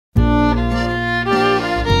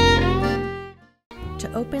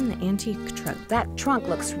to open the antique trunk. That trunk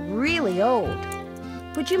looks really old.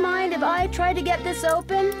 Would you mind if I try to get this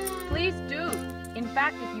open? Please do. In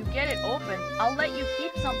fact, if you get it open, I'll let you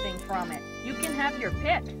keep something from it. You can have your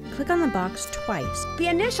pick. Click on the box twice. The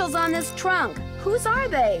initials on this trunk. Whose are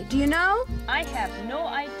they? Do you know? I have no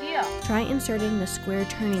idea. Try inserting the square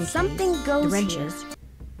turning keys, Something goes the wrenches,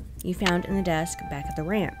 you found in the desk back at the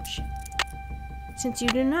ranch. Since you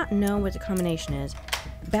do not know what the combination is,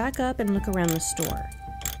 back up and look around the store.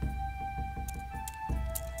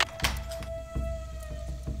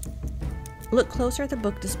 Look closer at the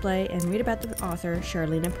book display and read about the author,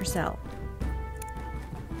 Charleena Purcell.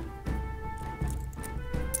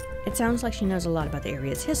 It sounds like she knows a lot about the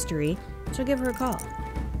area's history, so give her a call.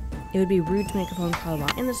 It would be rude to make a phone call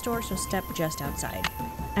while in the store, so step just outside.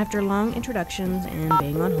 After long introductions and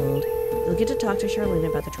being on hold, you'll get to talk to Charleena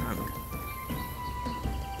about the trunk.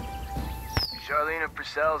 Charleena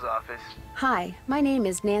Purcell's office. Hi, my name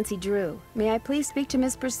is Nancy Drew. May I please speak to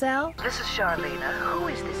Miss Purcell? This is Charleena. Who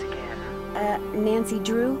is this again? Nancy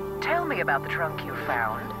Drew? Tell me about the trunk you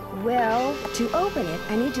found. Well, to open it,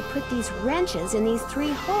 I need to put these wrenches in these 3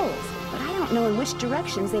 holes, but I don't know in which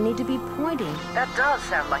directions they need to be pointing. That does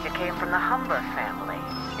sound like it came from the Humber family.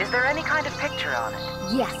 Is there any kind of picture on it?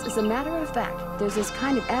 Yes, as a matter of fact, there's this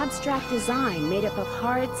kind of abstract design made up of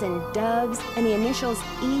hearts and doves and the initials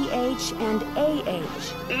EH and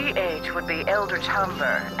AH. EH would be Eldridge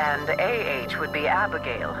Humber, and AH would be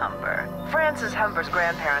Abigail Humber. Frances Humber's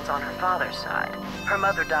grandparents on her father's side. Her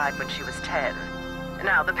mother died when she was 10.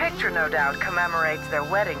 Now, the picture no doubt commemorates their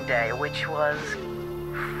wedding day, which was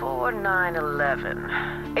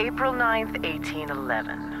 4/9/11. April 9th,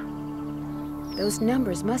 1811. Those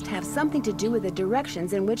numbers must have something to do with the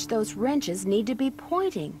directions in which those wrenches need to be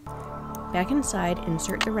pointing. Back inside,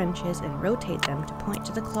 insert the wrenches and rotate them to point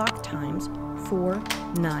to the clock times 4,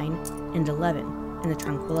 9, and 11, and the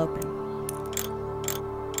trunk will open.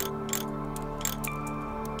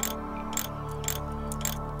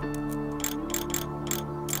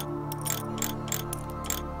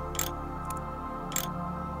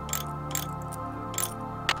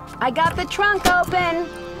 I got the trunk open!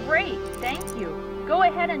 Great, thank you. Go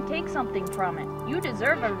ahead and take something from it. You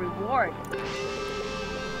deserve a reward.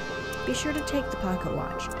 Be sure to take the pocket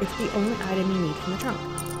watch. It's the only item you need from the trunk.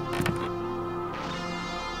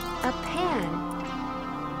 A pen.